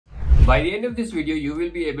By the end of this video, you will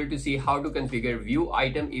be able to see how to configure view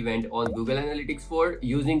item event on Google Analytics 4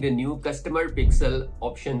 using the new customer pixel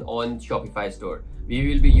option on Shopify store. We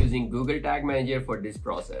will be using Google Tag Manager for this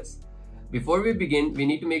process. Before we begin, we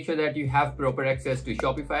need to make sure that you have proper access to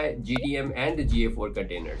Shopify, GTM and the Ga4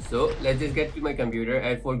 containers. So let's just get to my computer,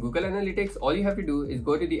 and for Google Analytics, all you have to do is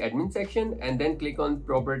go to the admin section and then click on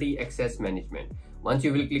property access management. Once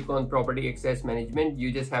you will click on property access management,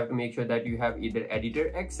 you just have to make sure that you have either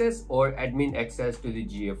editor access or admin access to the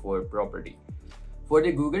Ga4 property. For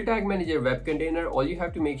the Google Tag Manager web container, all you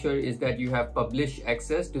have to make sure is that you have publish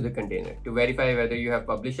access to the container. To verify whether you have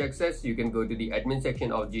publish access, you can go to the admin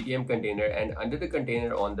section of GTM container, and under the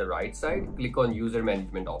container on the right side, click on user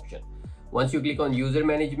management option. Once you click on user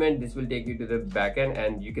management, this will take you to the backend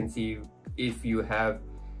and you can see if you have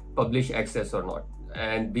publish access or not.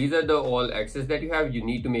 And these are the all access that you have. You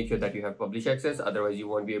need to make sure that you have publish access, otherwise you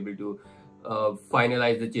won't be able to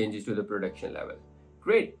finalize the changes to the production level.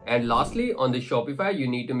 Great. And lastly, on the Shopify, you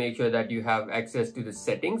need to make sure that you have access to the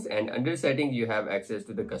settings, and under settings you have access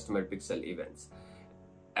to the customer pixel events.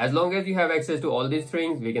 As long as you have access to all these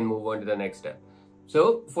things, we can move on to the next step.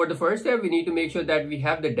 So for the first step, we need to make sure that we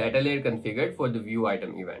have the data layer configured for the view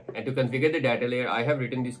item event. And to configure the data layer, I have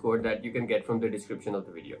written this code that you can get from the description of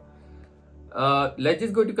the video. Let's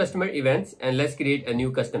just go to customer events and let's create a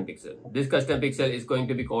new custom pixel. This custom pixel is going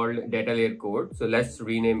to be called data layer code. So let's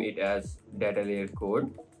rename it as data layer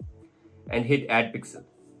code and hit add pixel.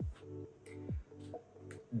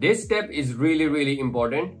 This step is really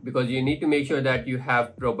important because you need to make sure that you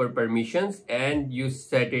have proper permissions and you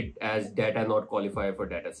set it as data not qualifier for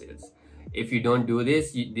data sales. If you don't do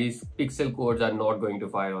this, these pixel codes are not going to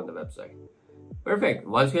fire on the website. Perfect.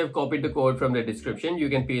 Once we have copied the code from the description, you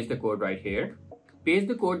can paste the code right here. Paste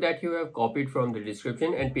the code that you have copied from the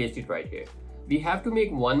description and paste it right here. We have to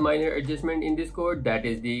make one minor adjustment in this code, that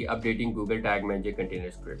is the updating Google Tag Manager container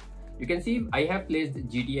script. You can see I have placed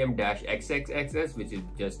GTM-XXXS, which is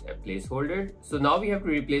just a placeholder. So now we have to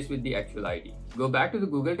replace with the actual ID. Go back to the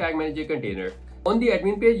Google Tag Manager container. On the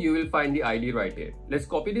admin page, you will find the ID right here. Let's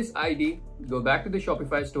copy this ID, go back to the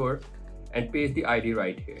Shopify store and paste the ID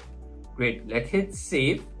right here. Great, let's hit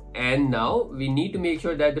save, and now we need to make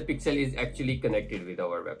sure that the pixel is actually connected with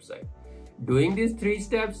our website. Doing these 3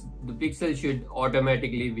 steps, the pixel should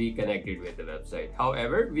automatically be connected with the website.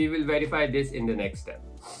 However, we will verify this in the next step.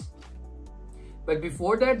 But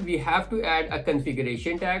before that, we have to add a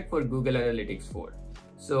configuration tag for Google Analytics 4.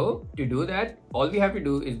 So to do that, all we have to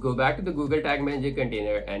do is go back to the Google Tag Manager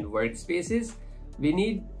container and workspaces. We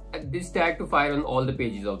need this tag to fire on all the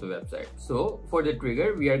pages of the website. So for the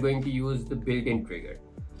trigger, we are going to use the built-in trigger.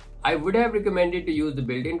 I would have recommended to use the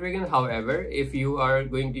built-in trigger. However, if you are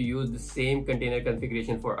going to use the same container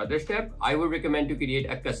configuration for other step, I would recommend to create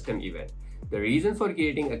a custom event. The reason for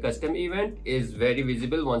creating a custom event is very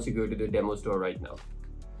visible once you go to the demo store right now.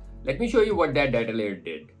 Let me show you what that data layer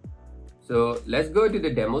did. So let's go to the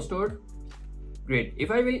demo store. Great.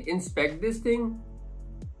 If I will inspect this thing,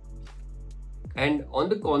 and on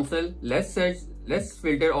the console, let's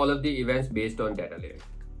filter all of the events based on data layer.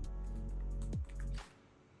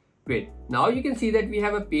 Great. Now you can see that we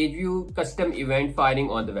have a page view custom event firing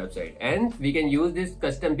on the website, and we can use this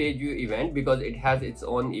custom page view event because it has its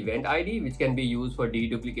own event ID, which can be used for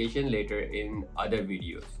deduplication later in other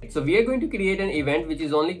videos. So we are going to create an event which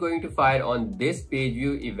is only going to fire on this page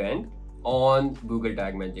view event on Google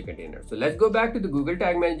Tag Manager container. So let's go back to the Google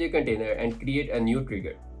Tag Manager container and create a new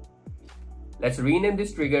trigger. Let's rename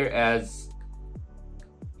this trigger as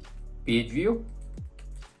page view.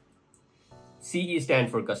 CE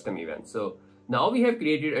stands for custom event. So now we have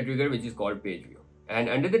created a trigger which is called page view. And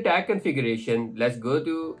under the tag configuration, let's go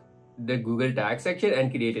to the Google tag section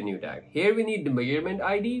and create a new tag. Here we need the measurement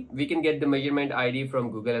ID. We can get the measurement ID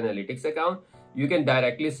from Google Analytics account. You can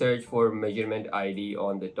directly search for measurement ID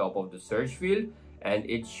on the top of the search field, and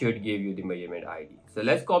it should give you the measurement ID. So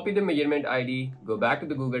let's copy the measurement ID, go back to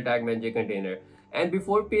the Google Tag Manager container, and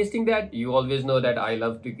before pasting that, you always know that I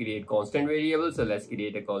love to create constant variables, so let's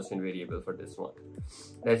create a constant variable for this one.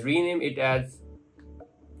 Let's rename it as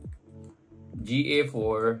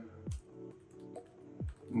Ga4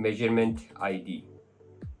 measurement ID.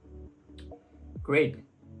 Great.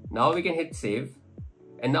 Now we can hit save,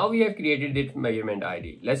 and now we have created this measurement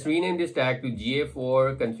ID. Let's rename this tag to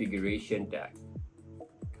Ga4 configuration tag.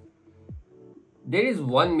 There is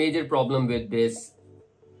one major problem with this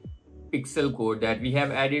pixel code that we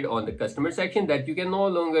have added on the customer section, that you can no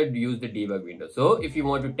longer use the debug window. So if you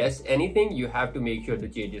want to test anything, you have to make sure the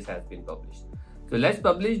changes has been published. So let's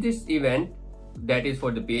publish this event that is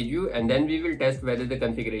for the page view, and then we will test whether the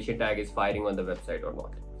configuration tag is firing on the website or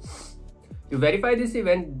not. To verify this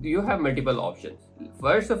event, you have multiple options.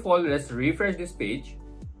 First of all, let's refresh this page.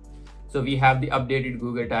 So we have the updated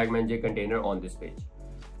Google Tag Manager container on this page.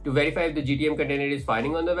 To verify if the GTM container is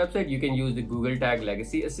firing on the website, you can use the Google Tag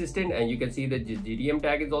Legacy Assistant, and you can see that the GTM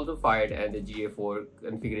tag is also fired and the Ga4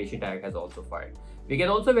 configuration tag has also fired. We can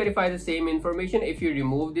also verify the same information if you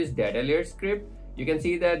remove this data layer script. You can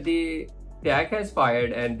see that the tag has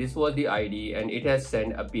fired and this was the ID and it has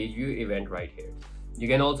sent a page view event right here. You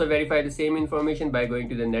can also verify the same information by going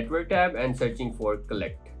to the network tab and searching for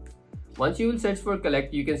collect. Once you will search for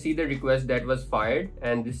collect, you can see the request that was fired,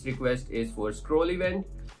 and this request is for scroll event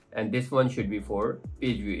and this one should be for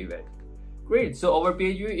page view event. Great, so our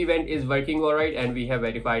page view event is working alright and we have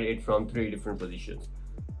verified it from 3 different positions.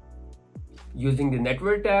 Using the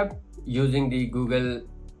network tab, using the Google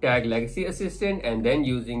Tag Legacy Assistant, and then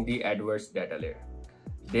using the adverse data layer.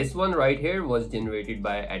 This one right here was generated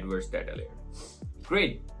by adverse data layer.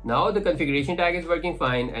 Great, now the configuration tag is working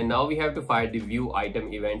fine, and now we have to fire the view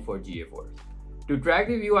item event for Ga4. To track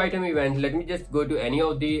the view item event, let me just go to any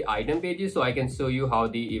of the item pages so I can show you how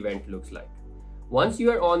the event looks like. Once you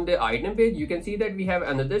are on the item page, you can see that we have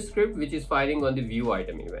another script which is firing on the view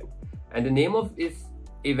item event, and the name of this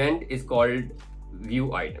event is called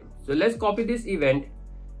view item. So let's copy this event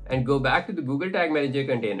and go back to the Google Tag Manager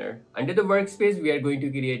container. Under the workspace, we are going to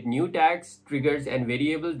create new tags, triggers, and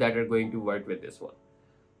variables that are going to work with this one.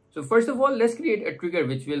 So first of all, let's create a trigger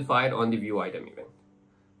which will fire on the view item event.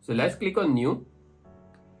 So let's click on new,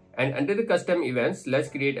 and under the custom events, let's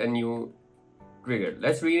create a new trigger.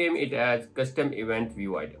 Let's rename it as custom event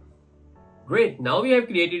view item. Great, now we have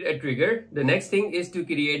created a trigger. The next thing is to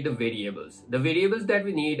create the variables. The variables that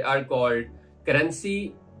we need are called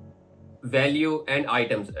currency, value, and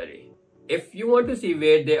items array. If you want to see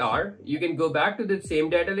where they are, you can go back to the same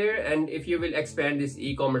data layer, and if you will expand this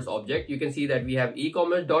e-commerce object, you can see that we have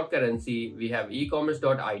ecommerce.currency, we have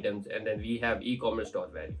ecommerce.items, and then we have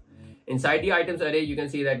ecommerce.value. Inside the items array, you can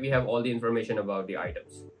see that we have all the information about the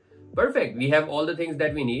items. Perfect, we have all the things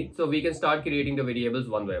that we need, so we can start creating the variables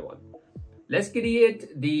one by one. Let's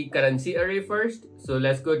create the currency array first. So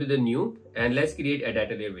let's go to the new and let's create a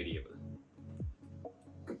data layer variable.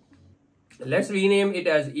 Let's rename it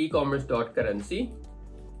as ecommerce.currency,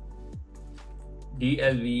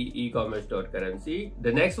 DLV ecommerce.currency.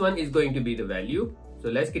 The next one is going to be the value. So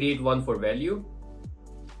let's create one for value.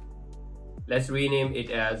 Let's rename it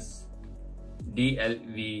as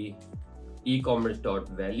DLV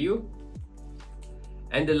ecommerce.value.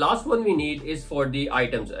 And the last one we need is for the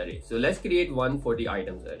items array. So let's create one for the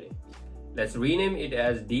items array. Let's rename it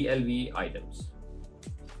as DLV items.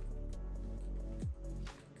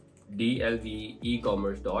 DLV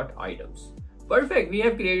ecommerce.items. Perfect, we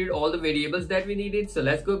have created all the variables that we needed. So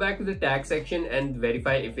let's go back to the tag section and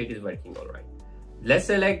verify if it is working all right. Let's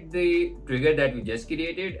select the trigger that we just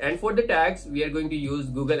created, and for the tags we are going to use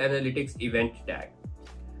Google Analytics event tag.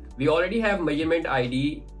 We already have measurement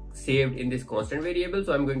ID saved in this constant variable,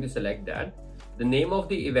 so I'm going to select that. The name of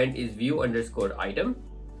the event is view_item,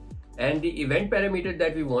 and the event parameter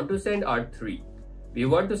that we want to send are 3. We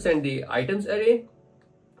want to send the items array,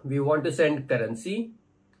 we want to send currency,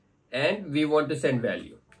 and we want to send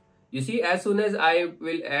value. You see, as soon as I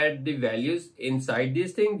will add the values inside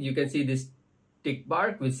these things, you can see this tick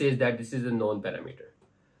mark which says that this is a known parameter.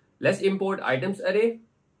 Let's import items array,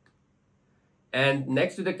 and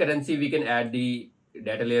next to the currency we can add the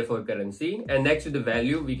data layer for currency, and next to the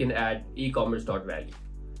value we can add ecommerce.value.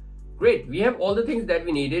 Great, we have all the things that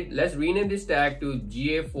we needed. Let's rename this tag to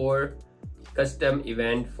Ga4 custom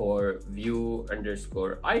event for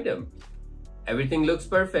view_item. Everything looks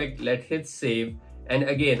perfect. Let's hit save, and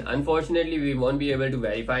again, unfortunately we won't be able to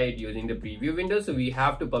verify it using the preview window, so we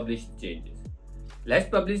have to publish the changes. Let's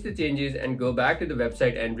publish the changes and go back to the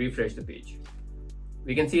website and refresh the page.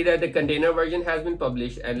 We can see that the container version has been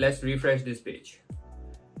published, and let's refresh this page.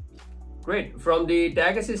 Great, from the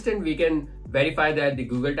tag assistant we can verify that the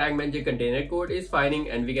Google Tag Manager container code is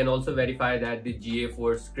firing, and we can also verify that the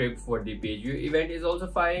Ga4 script for the page view event is also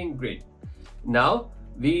firing. Great. Now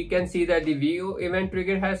we can see that the view event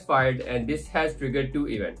trigger has fired, and this has triggered 2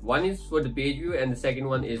 events. One is for the page view and the second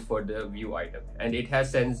one is for the view item, and it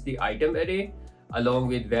has sent the item array along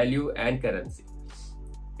with value and currency.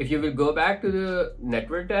 If you will go back to the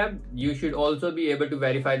network tab, you should also be able to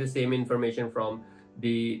verify the same information from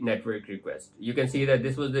the network request. You can see that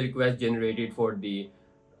this was the request generated for the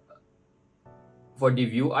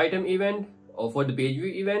view item event or for the page view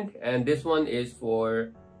event, and this one is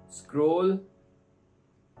for scroll.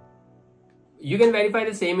 You can verify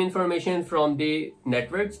the same information from the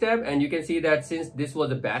networks tab, and you can see that since this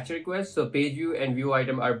was a batch request, so page view and view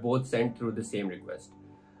item are both sent through the same request.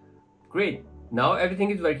 Great. Now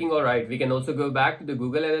everything is working all right. We can also go back to the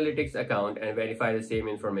Google Analytics account and verify the same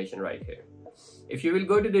information right here. If you will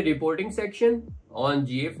go to the reporting section on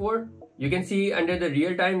Ga4, you can see under the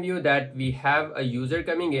real-time view that we have a user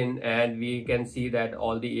coming in and we can see that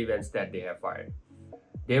all the events that they have fired.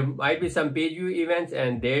 There might be some page view events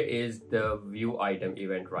and there is the view item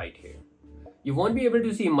event right here. You won't be able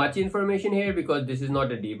to see much information here because this is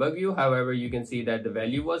not a debug view. However, you can see that the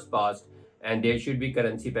value was passed and there should be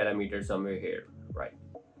currency parameter somewhere here, right?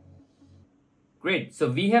 Great. So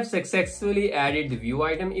we have successfully added the view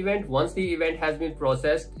item event. Once the event has been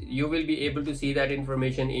processed, you will be able to see that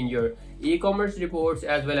information in your e-commerce reports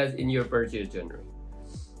as well as in your purchase journal.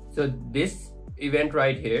 So this event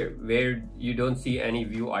right here, where you don't see any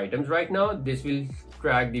view items right now, this will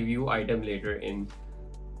track the view item later in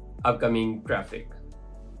upcoming traffic.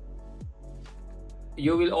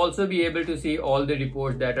 You will also be able to see all the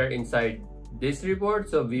reports that are inside this report.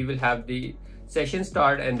 So we will have the session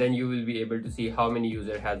start and then you will be able to see how many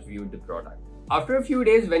users has viewed the product. After a few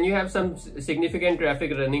days, when you have some significant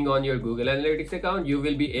traffic running on your Google Analytics account, you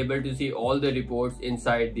will be able to see all the reports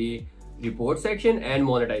inside the report section and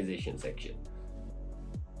monetization section.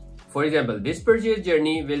 For example, this purchase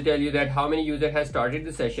journey will tell you that how many users has started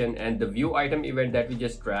the session and the view item event that we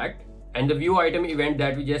just tracked. And the view item event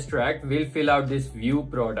that we just tracked will fill out this view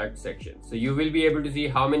product section. So you will be able to see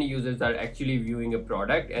how many users are actually viewing a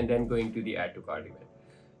product and then going to the add to cart event.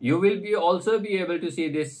 You will also be able to see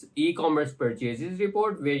this e-commerce purchases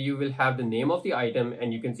report where you will have the name of the item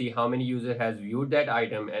and you can see how many users has viewed that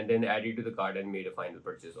item and then added to the cart and made a final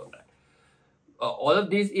purchase on that. All of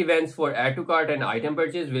these events for add to cart and item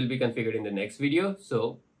purchase will be configured in the next video.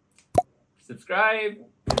 So subscribe.